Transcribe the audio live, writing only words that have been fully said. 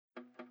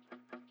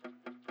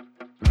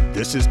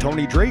This is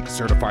Tony Drake,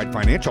 Certified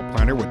Financial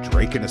Planner with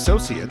Drake &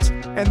 Associates,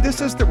 and this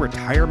is the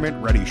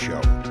Retirement Ready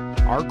Show.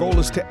 Our goal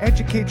is to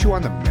educate you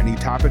on the many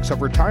topics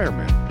of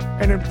retirement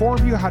and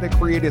inform you how to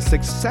create a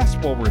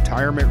successful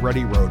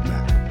retirement-ready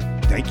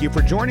roadmap. Thank you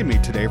for joining me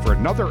today for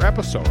another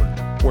episode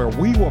where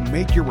we will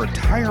make your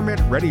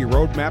retirement-ready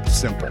roadmap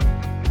simple.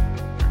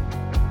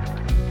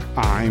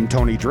 I'm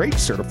Tony Drake,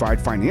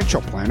 Certified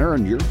Financial Planner,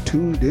 and you're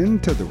tuned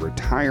in to the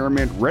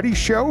Retirement Ready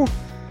Show.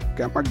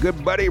 Got my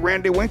good buddy,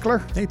 Randy Winkler.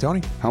 Hey,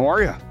 Tony. How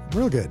are you?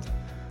 Real good.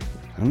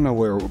 I don't know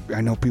where,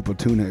 I know people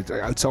tune in.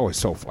 It's always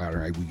so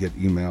flattering. We get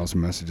emails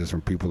and messages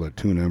from people that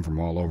tune in from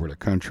all over the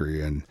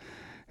country.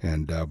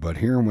 But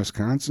here in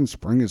Wisconsin,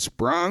 spring has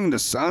sprung. The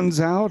sun's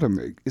out.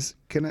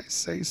 Can I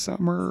say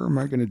summer, or am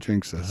I going to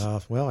jinx this?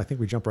 Well, I think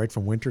we jump right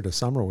from winter to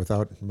summer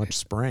without much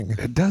spring.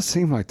 It does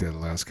seem like that the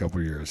last couple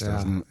of years,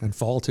 doesn't it? And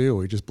fall, too.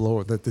 We just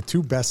blow the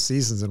two best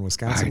seasons in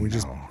Wisconsin.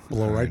 Just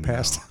blow right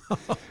past.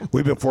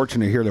 We've been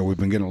fortunate here that we've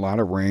been getting a lot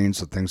of rain,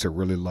 so things are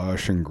really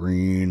lush and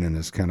green, and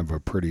it's kind of a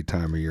pretty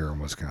time of year in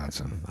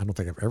Wisconsin. I don't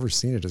think I've ever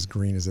seen it as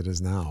green as it is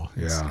now.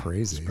 It's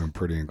crazy. It's been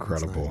pretty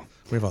incredible.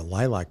 Nice. We have a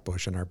lilac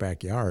bush in our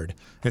backyard.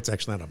 It's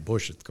actually not a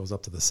bush. It goes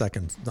up to the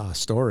second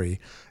story,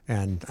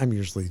 and I'm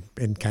usually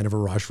in kind of a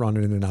rush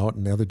running in and out.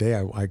 And the other day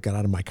I got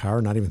out of my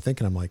car, not even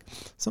thinking. I'm like,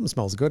 something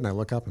smells good. And I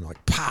look up and I'm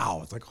like, pow.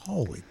 It's like,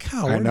 holy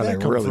cow. I know they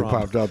really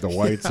popped out the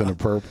whites and the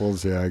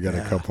purples. Yeah, I got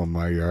a couple in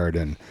my yard.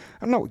 And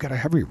I don't know, we got a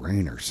heavy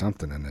rain or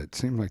something. And it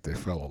seemed like they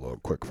fell a little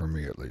quick for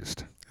me at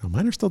least. Well,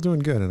 mine are still doing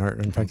good.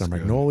 In fact, our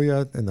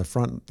magnolia in the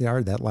front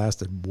yard, that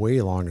lasted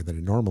way longer than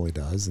it normally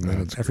does. And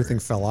then everything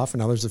fell off. And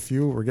now there's a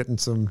few. We're getting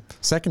some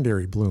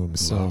secondary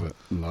blooms. Love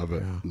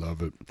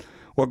it.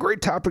 Well,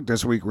 great topic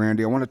this week,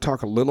 Randy. I want to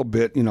talk a little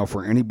bit,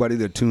 for anybody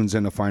that tunes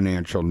into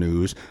financial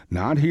news.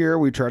 Not here.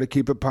 We try to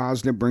keep it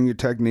positive, bring you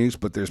techniques,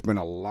 but there's been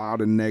a lot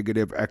of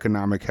negative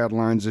economic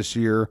headlines this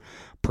year.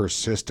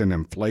 Persistent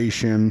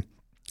inflation,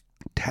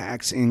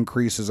 tax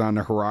increases on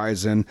the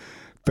horizon,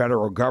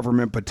 federal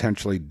government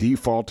potentially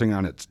defaulting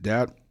on its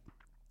debt.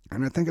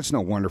 And I think it's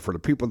no wonder for the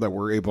people that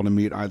we're able to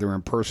meet either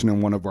in person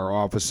in one of our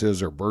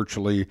offices or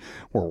virtually.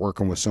 We're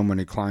working with so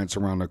many clients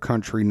around the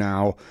country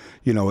now.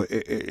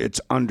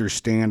 It's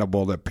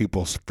understandable that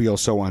people feel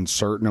so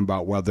uncertain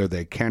about whether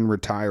they can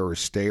retire or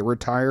stay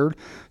retired.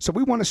 So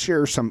we want to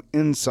share some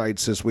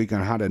insights this week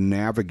on how to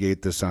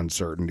navigate this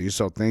uncertainty.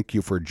 So thank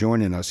you for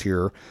joining us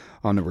here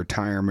on the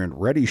Retirement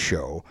Ready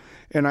Show.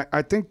 And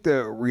I think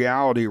the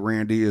reality,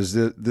 Randy, is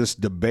that this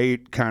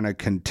debate kind of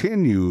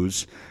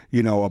continues,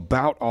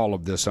 about all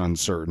of this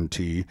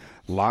uncertainty.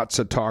 Lots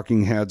of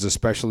talking heads,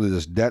 especially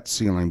this debt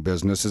ceiling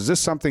business. Is this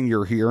something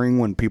you're hearing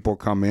when people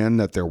come in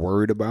that they're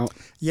worried about?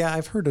 Yeah,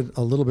 I've heard it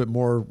a little bit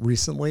more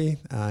recently.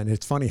 And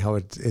it's funny how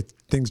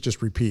things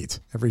just repeat.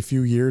 Every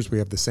few years we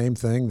have the same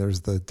thing.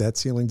 There's the debt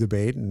ceiling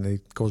debate, and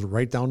it goes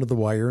right down to the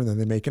wire, and then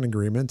they make an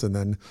agreement, and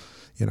then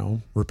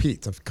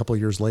repeat a couple of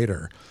years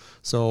later.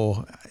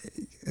 So,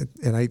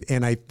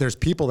 there's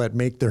people that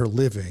make their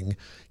living,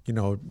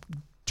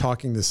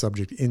 talking this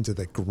subject into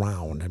the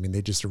ground. I mean,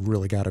 they just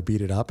really got to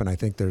beat it up. And I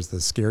think there's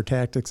the scare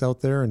tactics out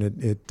there, and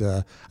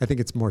I think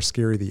it's more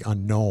scary, the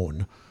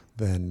unknown,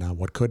 than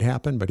what could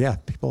happen. But yeah,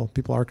 people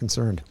are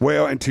concerned.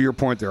 Well, and to your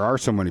point, there are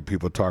so many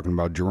people talking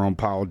about. Jerome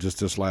Powell just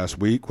this last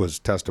week was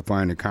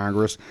testifying to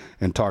Congress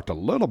and talked a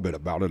little bit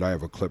about it. I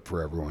have a clip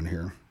for everyone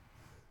here.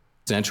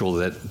 Essential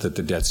that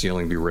the debt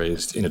ceiling be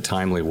raised in a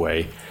timely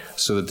way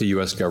so that the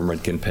U.S.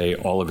 government can pay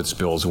all of its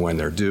bills when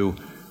they're due.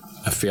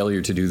 A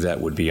failure to do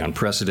that would be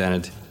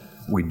unprecedented.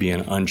 We'd be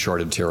in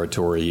uncharted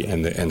territory,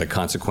 and the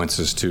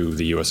consequences to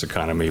the U.S.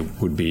 economy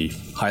would be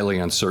highly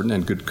uncertain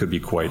and could be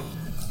quite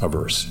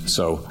adverse.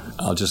 So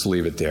I'll just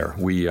leave it there.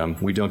 We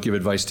don't give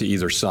advice to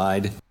either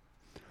side.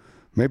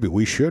 Maybe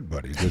we should,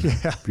 buddy.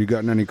 Have you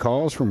gotten any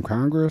calls from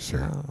Congress?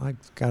 I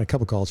got a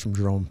couple calls from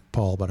Jerome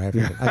Powell, but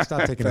I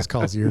stopped taking his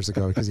calls years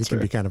ago because he can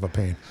be kind of a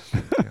pain.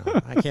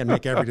 I can't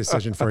make every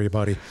decision for you,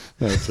 buddy.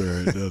 That's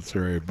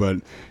right. But,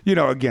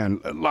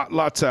 again,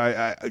 lots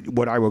of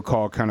what I would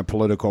call kind of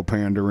political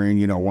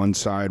pandering. One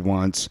side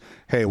wants,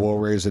 hey, we'll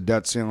raise the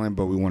debt ceiling,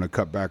 but we want to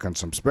cut back on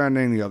some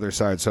spending. The other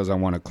side says, I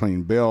want a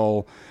clean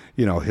bill.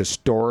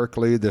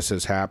 Historically, this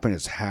has happened.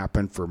 It's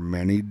happened for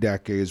many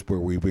decades where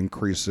we've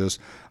increased this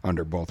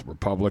under both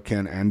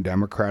Republican and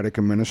Democratic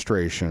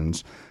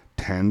administrations.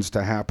 Tends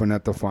to happen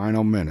at the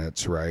final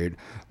minutes, right?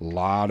 A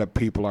lot of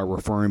people are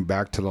referring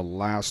back to the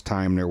last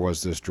time there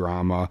was this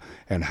drama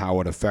and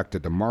how it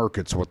affected the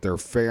markets. What they're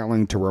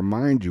failing to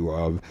remind you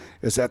of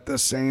is at the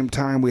same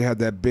time we had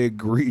that big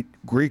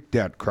Greek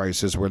debt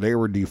crisis where they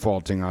were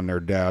defaulting on their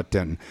debt,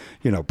 and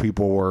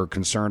people were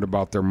concerned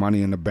about their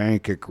money in the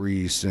bank at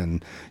Greece,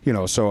 and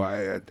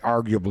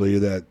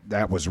arguably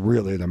that was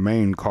really the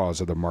main cause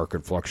of the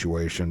market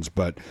fluctuations.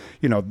 But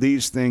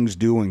these things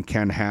do and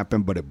can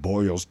happen, but it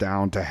boils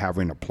down to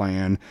having a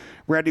plan.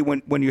 Randy,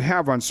 when you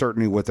have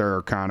uncertainty with our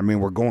economy,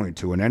 and we're going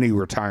to, in any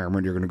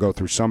retirement, you're going to go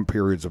through some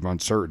periods of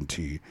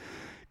uncertainty.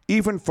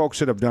 Even folks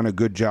that have done a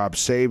good job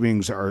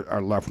savings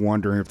are left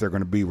wondering if they're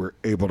going to be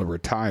able to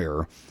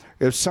retire.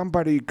 if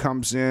somebody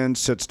comes in,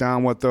 sits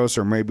down with us,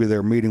 or maybe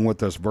they're meeting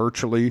with us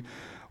virtually,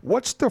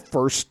 what's the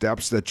first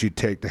steps that you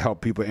take to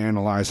help people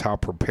analyze how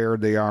prepared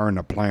they are and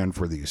to plan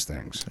for these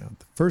things? Yeah,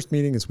 the first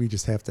meeting is we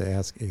just have to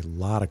ask a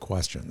lot of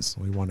questions.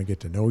 We want to get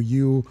to know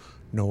you,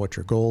 know what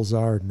your goals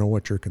are, know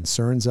what your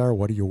concerns are,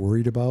 what are you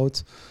worried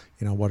about,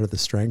 what are the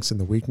strengths and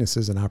the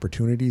weaknesses and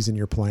opportunities in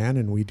your plan,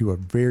 and we do a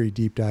very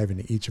deep dive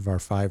into each of our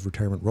 5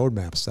 retirement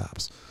roadmap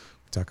stops.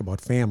 We talk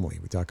about family.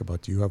 We talk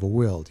about, do you have a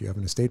will? Do you have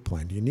an estate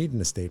plan? Do you need an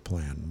estate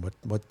plan?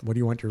 What do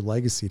you want your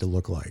legacy to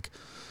look like?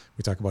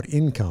 We talk about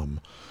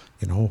income.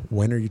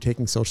 When are you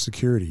taking Social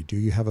Security? Do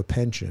you have a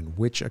pension?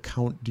 Which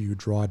account do you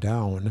draw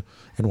down?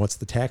 And what's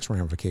the tax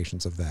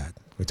ramifications of that?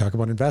 We talk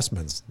about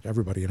investments.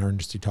 Everybody in our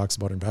industry talks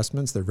about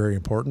investments. They're very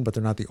important, but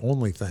they're not the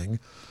only thing.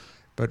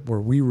 But where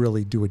we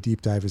really do a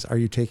deep dive is, are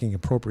you taking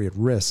appropriate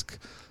risk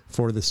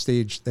for the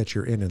stage that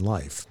you're in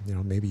life?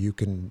 Maybe you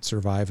can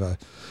survive a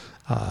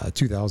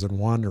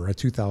 2001 or a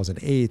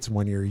 2008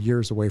 when you're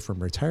years away from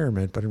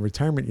retirement, but in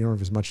retirement, you don't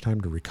have as much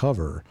time to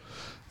recover.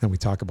 Then we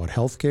talk about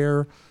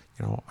healthcare.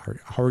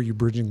 How are you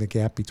bridging the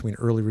gap between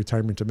early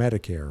retirement to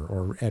Medicare,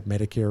 or at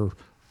Medicare,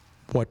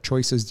 what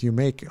choices do you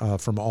make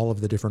from all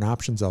of the different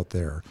options out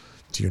there?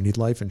 Do you need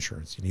life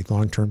insurance? Do you need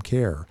long-term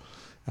care?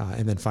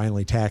 And then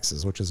finally,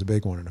 taxes, which is a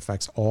big one and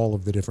affects all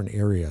of the different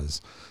areas.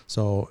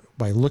 So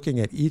by looking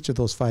at each of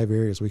those 5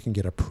 areas, we can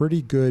get a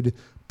pretty good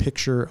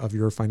picture of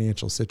your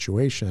financial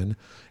situation.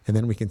 And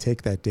then we can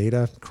take that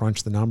data,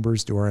 crunch the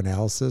numbers, do our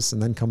analysis,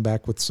 and then come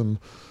back with some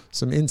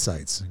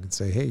insights. You can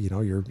say, hey,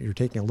 you're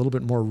taking a little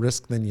bit more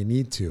risk than you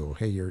need to.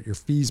 Hey, your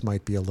fees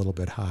might be a little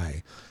bit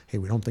high. Hey,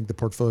 we don't think the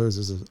portfolio is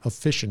as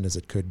efficient as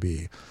it could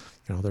be.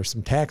 There's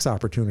some tax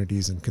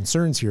opportunities and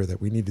concerns here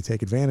that we need to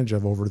take advantage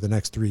of over the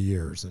next 3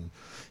 years. And,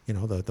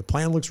 the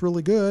plan looks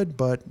really good,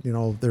 but,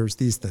 there's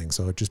these things.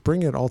 So just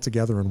bring it all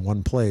together in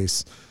one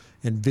place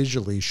and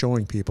visually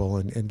showing people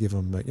and give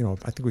them, I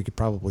think we could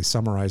probably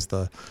summarize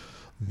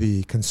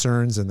the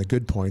concerns and the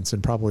good points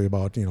in probably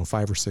about,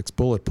 5 or 6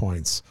 bullet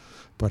points.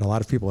 But a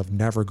lot of people have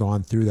never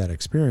gone through that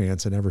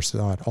experience and never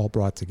saw it all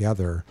brought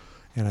together.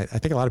 And I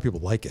think a lot of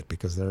people like it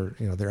because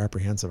they're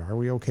apprehensive. Are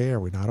we okay?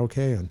 Are we not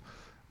okay? And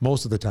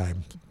most of the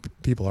time,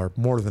 people are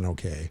more than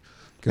okay.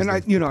 And I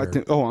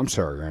think, I'm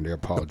sorry, Randy, I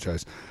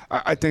apologize.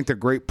 I think the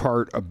great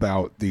part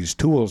about these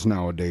tools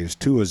nowadays,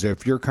 too, is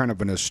if you're kind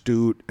of an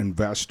astute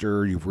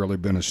investor, you've really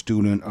been a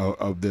student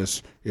of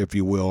this, if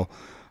you will,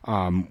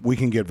 we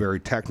can get very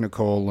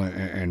technical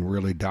and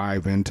really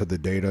dive into the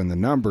data and the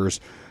numbers.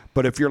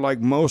 But if you're like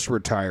most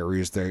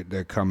retirees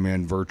that come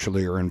in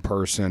virtually or in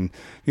person,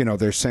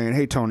 they're saying,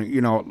 hey,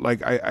 Tony,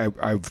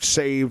 I've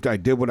saved, I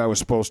did what I was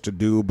supposed to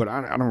do, but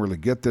I don't really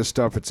get this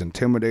stuff. It's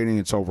intimidating.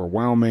 It's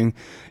overwhelming.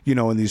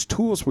 And these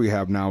tools we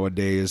have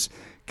nowadays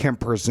can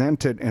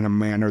present it in a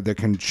manner that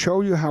can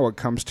show you how it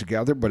comes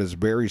together, but it's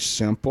very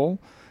simple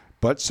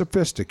but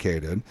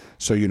sophisticated.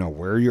 So you know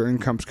where your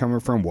income's coming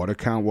from, what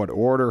account, what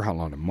order, how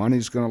long the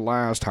money's going to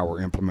last, how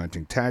we're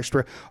implementing tax,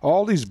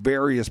 all these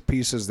various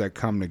pieces that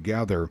come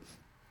together.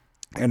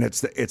 And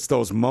it's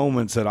those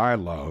moments that I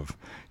love.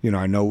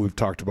 I know we've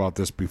talked about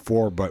this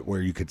before, but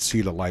where you could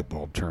see the light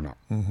bulb turn up.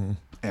 Mm-hmm.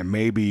 And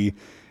maybe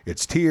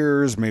it's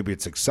tears, maybe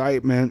it's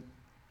excitement,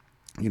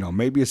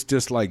 maybe it's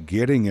just like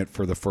getting it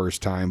for the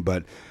first time,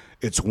 but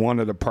it's one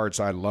of the parts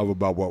I love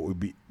about what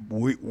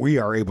we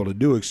are able to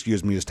do,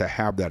 is to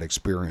have that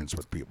experience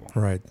with people.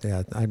 Right.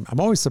 Yeah. I'm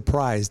always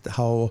surprised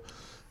how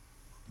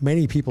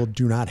many people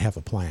do not have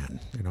a plan,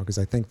 because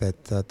I think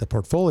that the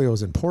portfolio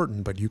is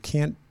important, but you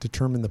can't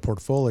determine the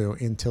portfolio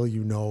until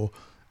you know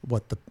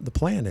what the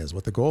plan is,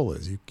 what the goal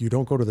is. You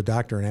don't go to the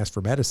doctor and ask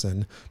for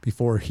medicine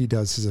before he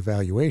does his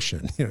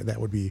evaluation. That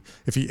would be,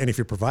 if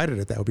you provided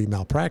it, that would be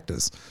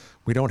malpractice.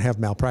 We don't have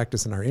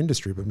malpractice in our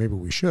industry, but maybe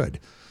we should.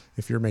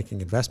 If you're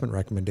making investment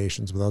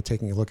recommendations without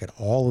taking a look at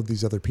all of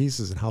these other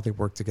pieces and how they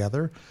work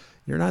together,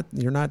 you're not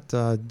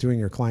doing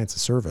your clients a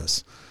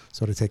service.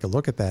 So to take a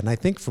look at that, and I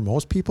think for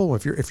most people,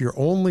 if you're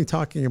only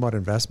talking about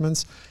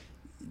investments,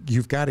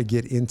 you've got to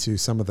get into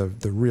some of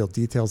the real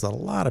details that a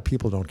lot of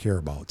people don't care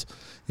about.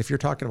 If you're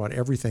talking about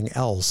everything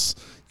else,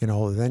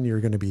 then you're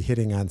going to be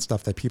hitting on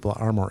stuff that people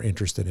are more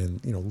interested in,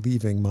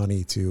 leaving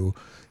money to,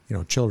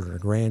 children or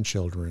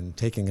grandchildren,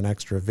 taking an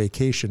extra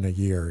vacation a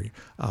year,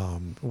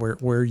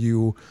 where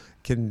you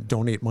can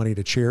donate money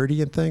to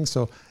charity and things.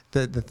 So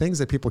the things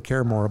that people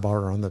care more about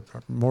are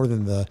more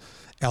than the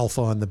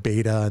alpha and the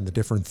beta and the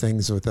different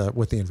things with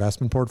the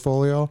investment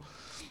portfolio.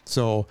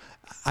 So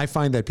I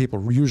find that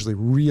people usually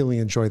really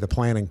enjoy the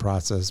planning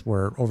process,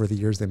 where over the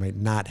years they might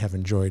not have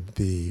enjoyed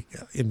the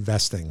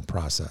investing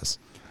process.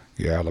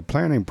 Yeah, the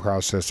planning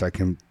process I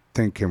can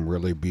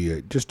really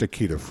be just a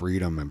key to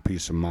freedom and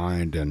peace of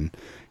mind, and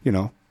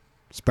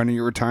spending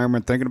your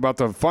retirement thinking about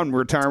the fun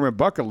retirement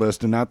bucket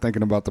list and not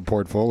thinking about the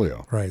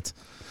portfolio. Right.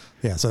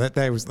 Yeah, so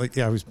that was like,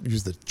 I was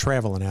use the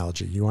travel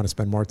analogy. You want to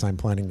spend more time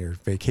planning your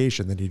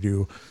vacation than you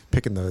do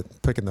picking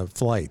the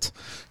flight,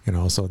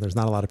 So there's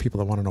not a lot of people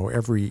that want to know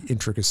every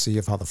intricacy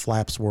of how the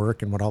flaps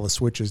work and what all the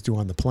switches do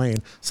on the plane.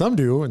 Some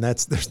do, and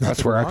there's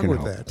nothing where wrong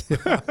with that.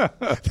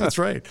 Yeah, that's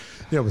right.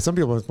 Yeah, but some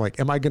people are like,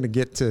 am I going to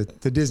get to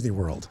Disney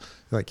World?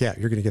 Like, yeah,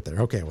 you're going to get there.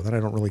 Okay, well then I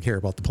don't really care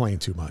about the plane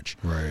too much.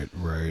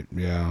 Right,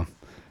 yeah.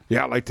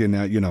 Yeah, I like to,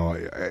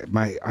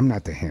 I'm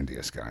not the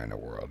handiest guy in the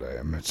world.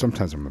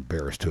 Sometimes I'm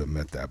embarrassed to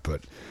admit that,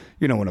 but,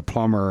 when a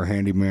plumber or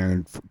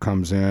handyman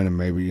comes in and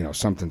maybe,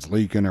 something's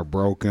leaking or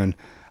broken,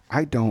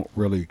 I don't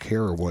really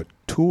care what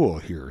tool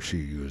he or she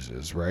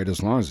uses, right?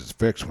 As long as it's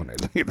fixed when they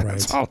leave,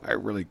 that's all I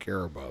really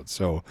care about.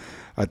 So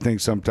I think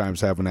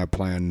sometimes having that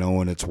plan,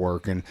 knowing it's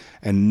working,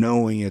 and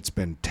knowing it's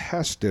been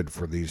tested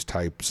for these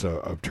types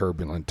of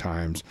turbulent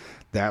times,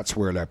 that's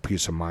where that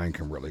peace of mind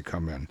can really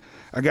come in.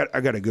 I got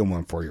a good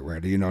one for you,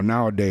 Randy.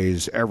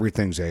 Nowadays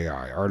everything's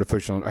AI,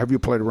 artificial. Have you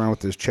played around with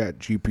this Chat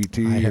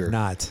GPT? I have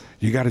not.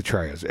 You got to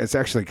try it. It's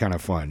actually kind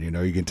of fun.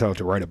 You can tell it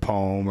to write a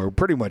poem or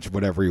pretty much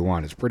whatever you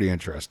want. It's pretty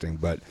interesting.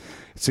 But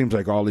it seems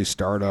like all these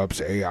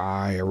startups,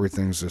 AI,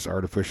 everything's this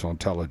artificial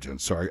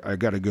intelligence. So I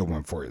got a good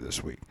one for you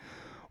this week.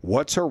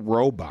 What's a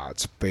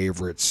robot's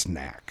favorite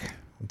snack?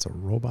 What's a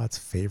robot's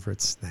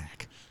favorite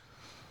snack?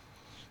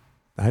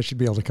 I should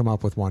be able to come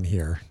up with one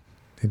here.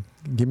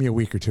 Give me a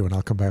week or two, and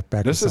I'll come back.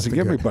 This isn't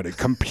everybody.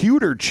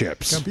 Computer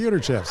chips. Computer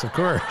chips, of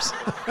course.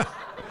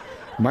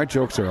 My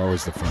jokes are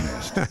always the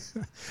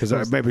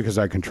funniest. Maybe because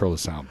I control the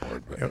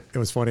soundboard. But. It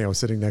was funny. I was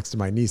sitting next to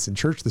my niece in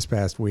church this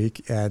past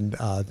week, and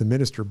the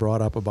minister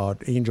brought up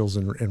about angels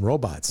and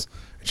robots.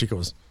 And she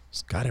goes,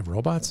 "Does God have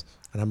robots?"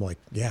 And I'm like,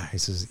 "Yeah." He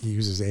says he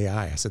uses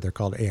AI. I said they're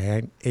called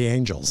AI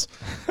angels,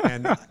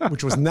 and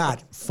which was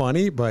not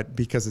funny, but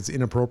because it's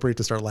inappropriate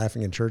to start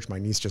laughing in church, my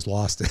niece just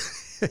lost it,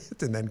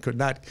 and then could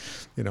not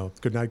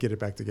get it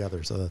back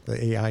together. So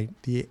the AI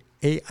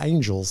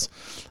angels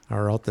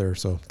are out there.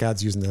 So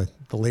God's using the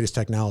latest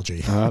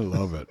technology. I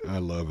love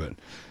it.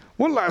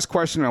 One last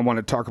question I want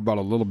to talk about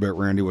a little bit,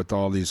 Randy, with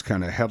all these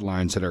kind of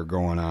headlines that are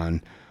going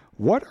on.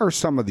 What are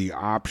some of the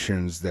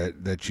options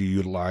that you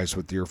utilize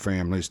with your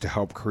families to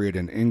help create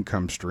an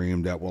income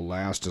stream that will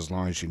last as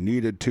long as you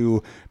need it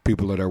to?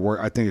 People that are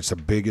working, I think it's the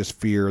biggest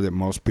fear that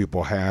most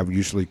people have,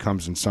 usually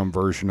comes in some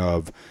version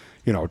of,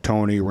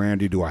 Tony,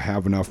 Randy, do I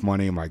have enough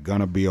money? Am I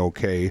going to be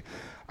okay?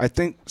 I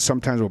think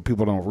sometimes what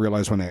people don't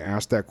realize when they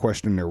ask that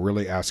question, they're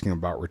really asking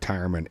about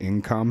retirement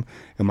income.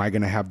 Am I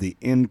going to have the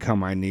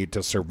income I need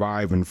to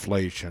survive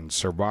inflation,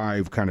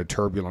 survive kind of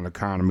turbulent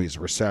economies,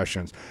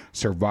 recessions,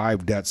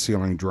 survive debt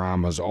ceiling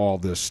dramas, all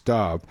this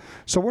stuff?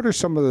 So what are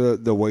some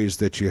of the ways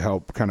that you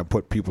help kind of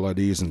put people at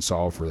ease and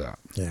solve for that?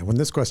 Yeah, when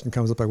this question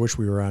comes up, I wish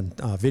we were on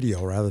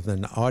video rather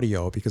than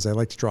audio, because I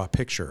like to draw a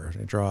picture.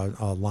 I draw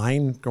a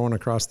line going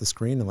across the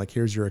screen and like,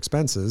 here's your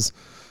expenses.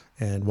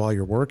 And while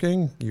you're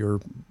working,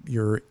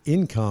 your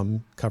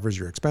income covers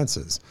your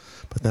expenses.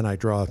 But then I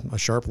draw a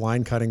sharp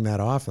line cutting that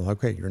off, and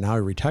okay, you're now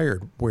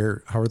retired.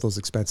 How are those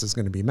expenses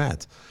going to be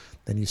met?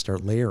 Then you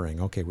start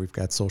layering. Okay, we've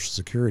got Social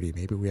Security.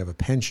 Maybe we have a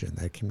pension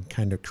that can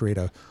kind of create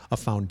a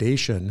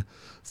foundation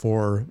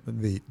for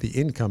the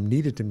income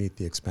needed to meet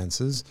the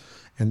expenses.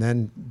 And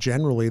then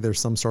generally there's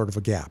some sort of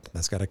a gap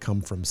that's got to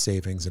come from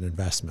savings and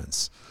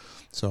investments.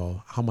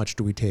 So how much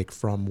do we take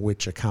from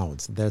which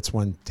accounts? That's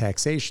when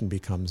taxation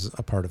becomes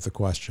a part of the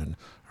question.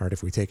 All right,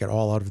 if we take it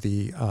all out of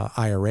the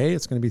IRA,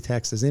 it's going to be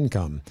taxed as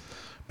income.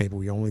 Maybe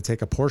we only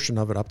take a portion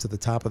of it up to the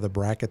top of the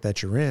bracket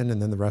that you're in,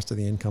 and then the rest of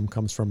the income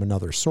comes from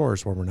another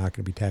source where we're not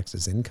going to be taxed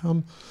as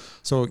income.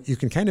 So you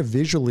can kind of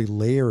visually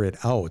layer it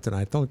out, and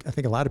I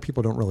think a lot of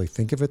people don't really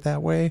think of it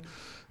that way.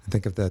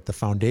 Think of the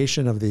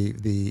foundation of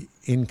the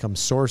income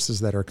sources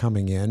that are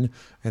coming in,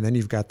 and then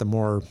you've got the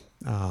more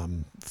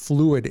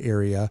fluid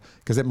area,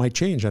 because it might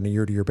change on a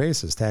year-to-year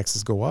basis.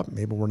 Taxes go up.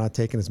 Maybe we're not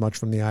taking as much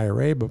from the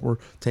IRA, but we're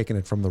taking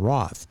it from the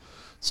Roth.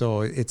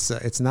 So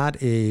it's not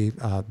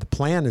the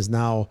plan is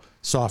now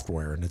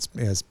software, and it's,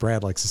 as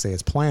Brad likes to say,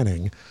 it's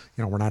planning.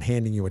 We're not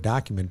handing you a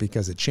document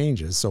because it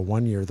changes. So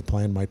one year the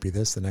plan might be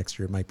this, the next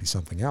year it might be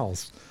something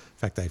else.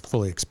 In fact, I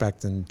fully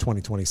expect in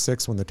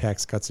 2026, when the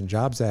Tax Cuts and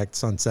Jobs Act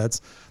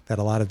sunsets, that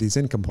a lot of these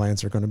income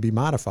plans are going to be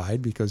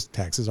modified because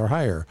taxes are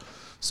higher.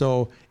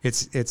 So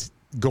it's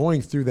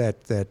going through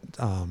that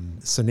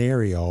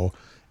scenario,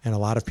 and a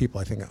lot of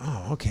people, I think,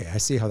 oh, okay, I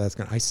see how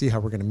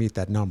we're going to meet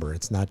that number.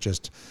 It's not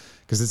just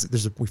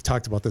because we've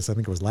talked about this. I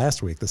think it was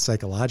last week. The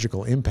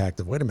psychological impact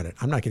of, wait a minute,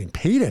 I'm not getting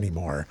paid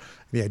anymore.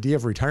 The idea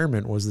of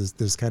retirement was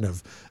this kind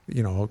of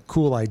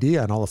cool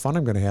idea and all the fun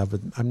I'm going to have,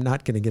 but I'm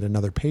not going to get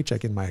another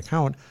paycheck in my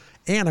account.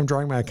 And I'm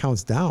drawing my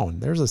accounts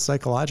down. There's a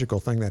psychological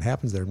thing that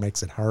happens there. It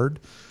makes it hard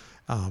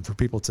for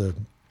people to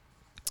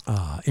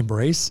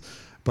embrace.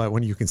 But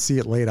when you can see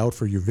it laid out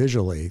for you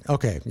visually,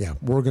 okay, yeah,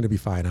 we're going to be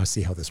fine. I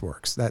see how this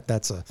works.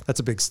 That's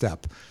a big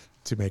step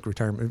to make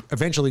retirement.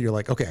 Eventually, you're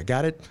like, okay, I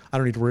got it. I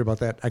don't need to worry about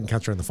that. I can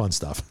concentrate on the fun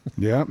stuff.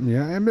 Yeah. I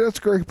mean, that's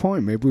a great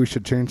point. Maybe we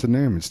should change the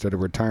name. Instead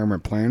of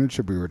retirement plan, it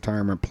should be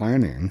retirement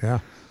planning. Yeah.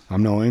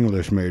 I'm no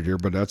English major,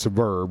 but that's a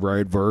verb,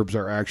 right? Verbs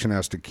are action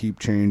has to keep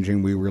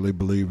changing. We really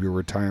believe your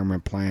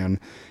retirement plan,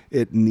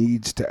 it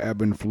needs to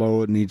ebb and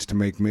flow. It needs to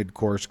make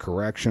mid-course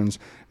corrections.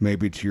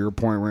 Maybe to your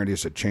point, Randy,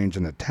 it's a change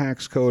in the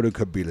tax code. It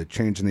could be the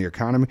change in the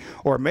economy.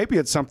 Or maybe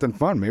it's something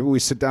fun. Maybe we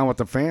sit down with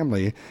the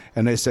family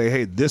and they say,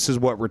 hey, this is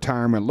what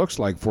retirement looks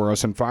like for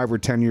us. And 5 or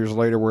 10 years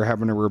later, we're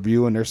having a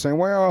review and they're saying,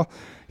 well,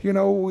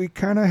 we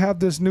kind of have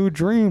this new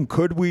dream.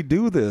 Could we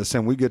do this?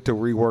 And we get to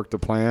rework the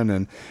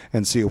plan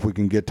and see if we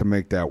can get to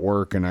make that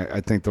work. And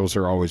I think those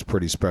are always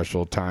pretty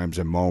special times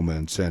and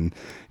moments. And,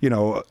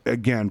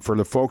 again, for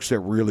the folks that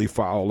really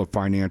follow the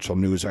financial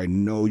news, I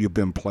know you've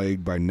been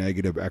plagued by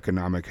negative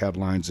economic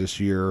headlines this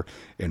year,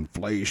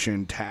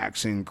 inflation,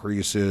 tax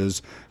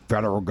increases,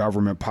 federal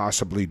government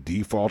possibly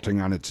defaulting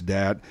on its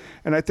debt.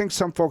 And I think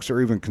some folks are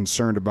even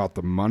concerned about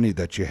the money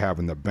that you have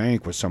in the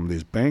bank with some of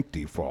these bank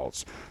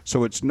defaults.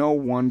 So it's no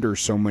wonder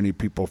so many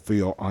people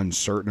feel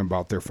uncertain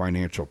about their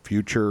financial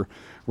future.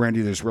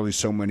 Randy, there's really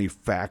so many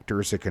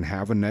factors that can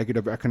have a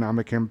negative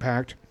economic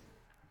impact.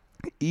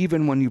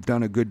 Even when you've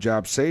done a good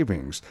job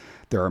savings,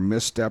 there are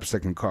missteps that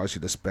can cause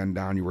you to spend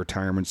down your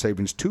retirement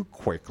savings too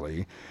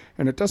quickly.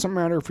 And it doesn't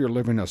matter if you're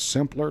living a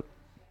simpler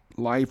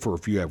life or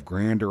if you have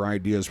grander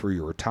ideas for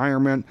your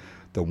retirement.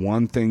 The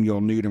one thing you'll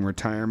need in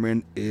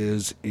retirement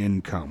is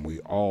income. We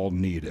all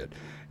need it.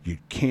 You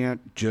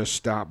can't just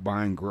stop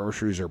buying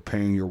groceries or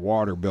paying your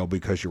water bill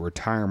because your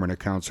retirement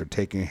accounts are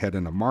taking a hit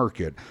in the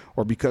market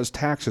or because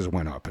taxes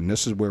went up, and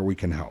this is where we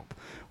can help.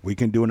 We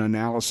can do an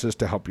analysis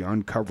to help you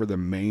uncover the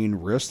main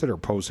risks that are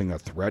posing a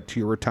threat to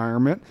your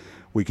retirement.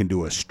 We can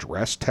do a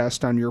stress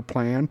test on your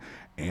plan,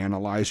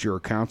 analyze your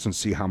accounts and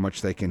see how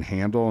much they can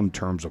handle in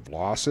terms of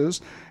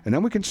losses. And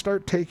then we can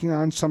start taking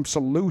on some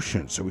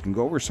solutions. So we can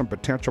go over some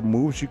potential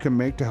moves you can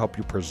make to help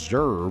you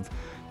preserve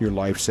your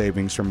life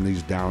savings from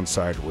these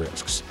downside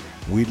risks.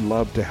 We'd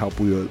love to help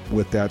you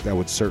with that. That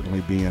would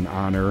certainly be an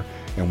honor.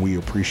 And we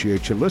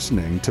appreciate you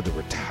listening to the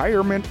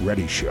Retirement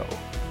Ready Show.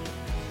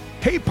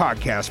 Hey,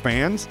 podcast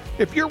fans,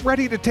 if you're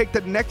ready to take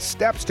the next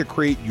steps to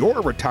create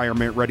your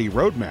retirement ready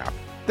roadmap,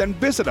 then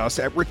visit us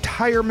at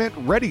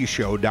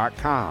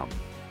retirementreadyshow.com.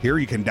 Here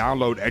you can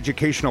download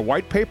educational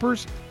white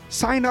papers,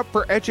 sign up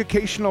for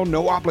educational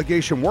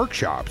no-obligation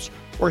workshops,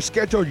 or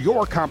schedule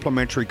your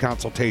complimentary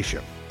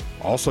consultation.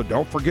 Also,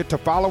 don't forget to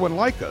follow and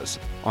like us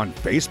on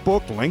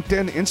Facebook,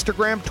 LinkedIn,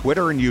 Instagram,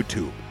 Twitter, and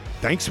YouTube.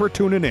 Thanks for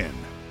tuning in.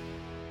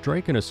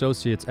 Drake &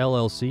 Associates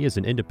LLC is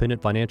an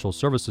independent financial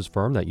services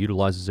firm that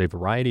utilizes a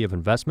variety of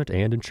investment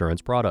and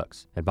insurance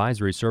products.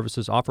 Advisory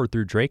services offered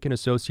through Drake &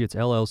 Associates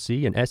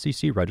LLC, an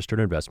SEC-registered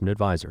investment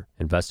advisor.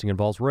 Investing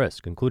involves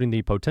risk, including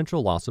the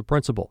potential loss of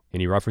principal.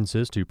 Any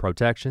references to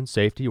protection,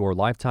 safety, or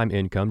lifetime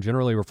income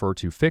generally refer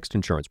to fixed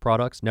insurance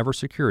products, never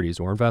securities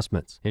or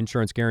investments.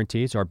 Insurance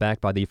guarantees are backed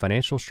by the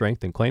financial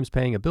strength and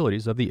claims-paying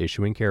abilities of the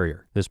issuing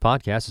carrier. This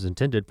podcast is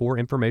intended for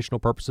informational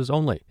purposes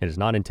only. It is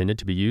not intended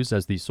to be used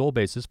as the sole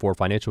basis for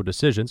financial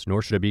decisions,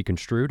 nor should it be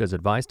construed as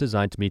advice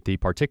designed to meet the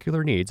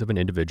particular needs of an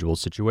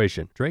individual's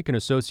situation. Drake &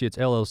 Associates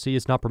LLC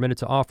is not permitted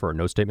to offer.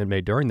 No statement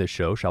made during this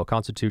show shall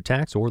constitute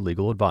tax or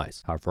legal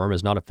advice. Our firm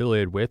is not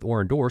affiliated with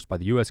or endorsed by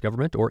the U.S.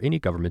 government or any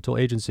governmental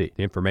agency.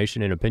 The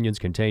information and opinions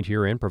contained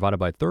herein provided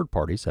by third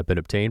parties have been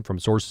obtained from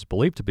sources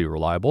believed to be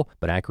reliable,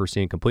 but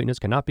accuracy and completeness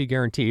cannot be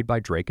guaranteed by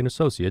Drake &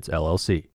 Associates LLC.